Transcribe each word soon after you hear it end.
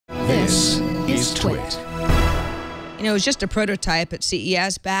This is TWiT. You know, it was just a prototype at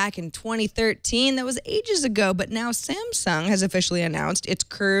CES back in 2013. That was ages ago, but now Samsung has officially announced its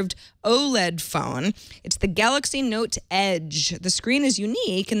curved OLED phone. It's the Galaxy Note Edge. The screen is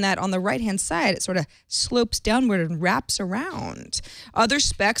unique in that on the right-hand side, it sort of slopes downward and wraps around. Other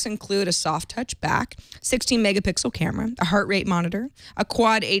specs include a soft touch back, 16-megapixel camera, a heart rate monitor, a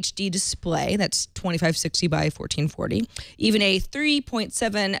quad HD display that's 2560 by 1440, even a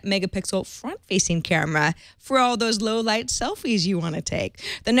 3.7-megapixel front-facing camera for all those low-light selfies you want to take.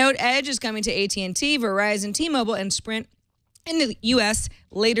 The Note Edge is coming to AT&T, Verizon, T-Mobile, and Sprint in the U.S.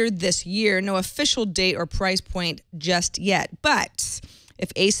 later this year. No official date or price point just yet. But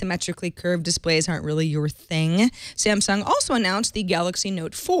if asymmetrically curved displays aren't really your thing, Samsung also announced the Galaxy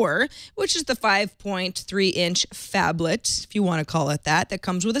Note 4, which is the 5.3-inch phablet, if you want to call it that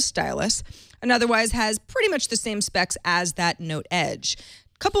comes with a stylus, and otherwise has pretty much the same specs as that Note Edge.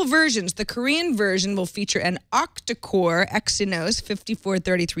 Couple versions. The Korean version will feature an octa-core Exynos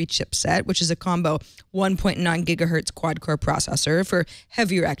 5433 chipset, which is a combo 1.9 gigahertz quad-core processor for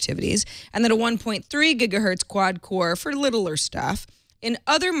heavier activities, and then a 1.3 gigahertz quad-core for littler stuff. In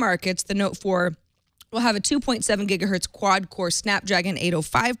other markets, the Note 4 will have a 2.7 gigahertz quad-core Snapdragon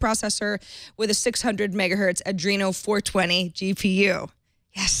 805 processor with a 600 megahertz Adreno 420 GPU.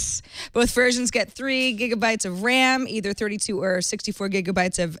 Yes. Both versions get 3 gigabytes of RAM, either 32 or 64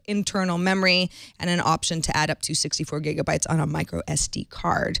 gigabytes of internal memory, and an option to add up to 64 gigabytes on a micro SD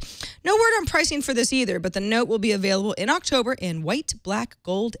card. No word on pricing for this either, but the Note will be available in October in white, black,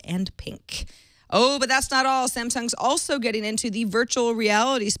 gold, and pink. Oh, but that's not all. Samsung's also getting into the virtual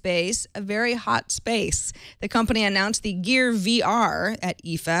reality space, a very hot space. The company announced the Gear VR at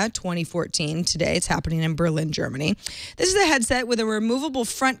IFA 2014 today. It's happening in Berlin, Germany. This is a headset with a removable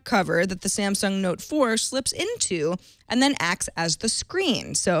front cover that the Samsung Note 4 slips into and then acts as the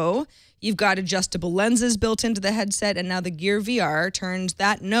screen. So you've got adjustable lenses built into the headset, and now the Gear VR turns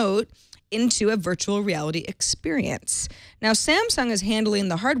that Note into a virtual reality experience. Now, Samsung is handling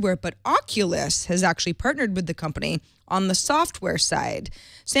the hardware, but Oculus has actually partnered with the company on the software side.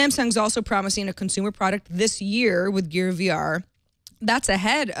 Samsung's also promising a consumer product this year with Gear VR. That's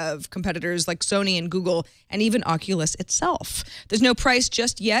ahead of competitors like Sony and Google and even Oculus itself. There's no price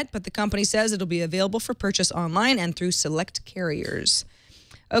just yet, but the company says it'll be available for purchase online and through select carriers.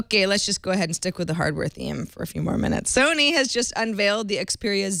 Okay, let's just go ahead and stick with the hardware theme for a few more minutes. Sony has just unveiled the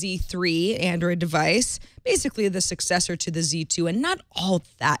Xperia Z3 Android device, basically the successor to the Z2, and not all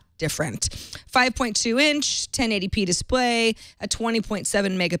that different. 5.2-inch, 1080p display, a 20.7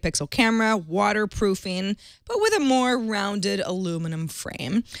 megapixel camera, waterproofing, but with a more rounded aluminum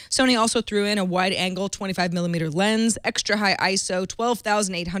frame. Sony also threw in a wide-angle 25mm lens, extra high ISO,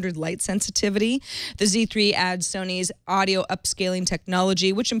 12,800 light sensitivity. The Z3 adds Sony's audio upscaling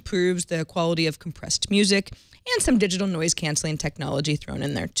technology, which improves the quality of compressed music, and some digital noise canceling technology thrown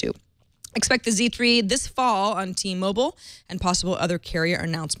in there too. Expect the Z3 this fall on T-Mobile and possible other carrier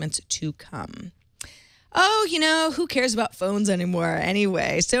announcements to come. Oh, you know, who cares about phones anymore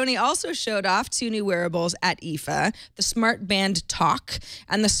anyway? Sony also showed off 2 new wearables at IFA, the Smart Band Talk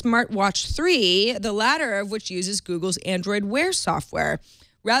and the Smartwatch 3, the latter of which uses Google's Android Wear software,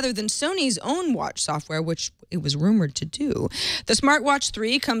 rather than Sony's own watch software, which it was rumored to do. The Smartwatch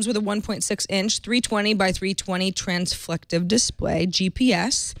 3 comes with a 1.6-inch 320 by 320 transflective display,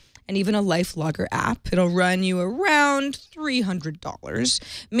 GPS, and even a Life Logger app. It'll run you around $300.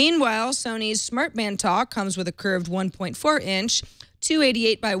 Meanwhile, Sony's Smart Band Talk comes with a curved 1.4-inch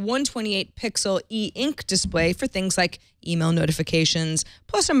 288 by 128 pixel e-ink display for things like email notifications,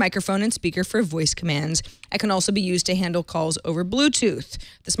 plus a microphone and speaker for voice commands. It can also be used to handle calls over Bluetooth.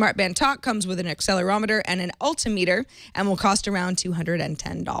 The Smart Band Talk comes with an accelerometer and an altimeter and will cost around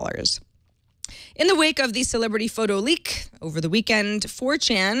 $210. In the wake of the celebrity photo leak over the weekend,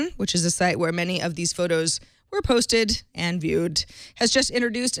 4chan, which is a site where many of these photos were posted and viewed, has just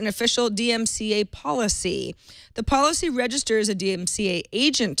introduced an official DMCA policy. The policy registers a DMCA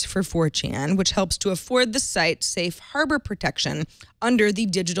agent for 4chan, which helps to afford the site safe harbor protection under the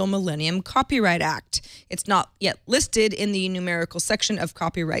Digital Millennium Copyright Act. It's not yet listed in the numerical section of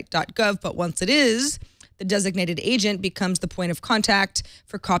copyright.gov, but once it is, the designated agent becomes the point of contact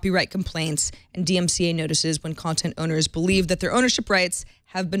for copyright complaints and DMCA notices when content owners believe that their ownership rights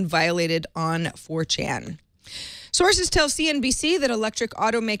have been violated on 4chan. Sources tell CNBC that electric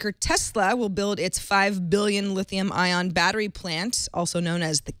automaker Tesla will build its 5 billion lithium-ion battery plant, also known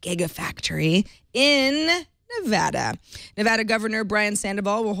as the giga-factory, in Nevada. Nevada Governor Brian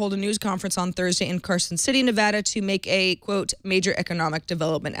Sandoval will hold a news conference on Thursday in Carson City, Nevada, to make a, quote, major economic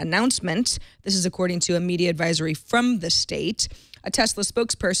development announcement. This is according to a media advisory from the state. A Tesla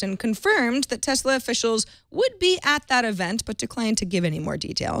spokesperson confirmed that Tesla officials would be at that event, but declined to give any more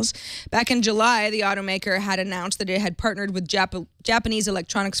details. Back in July, the automaker had announced that it had partnered with Japanese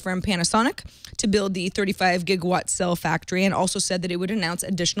electronics firm Panasonic to build the 35 gigawatt cell factory, and also said that it would announce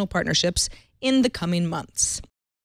additional partnerships in the coming months.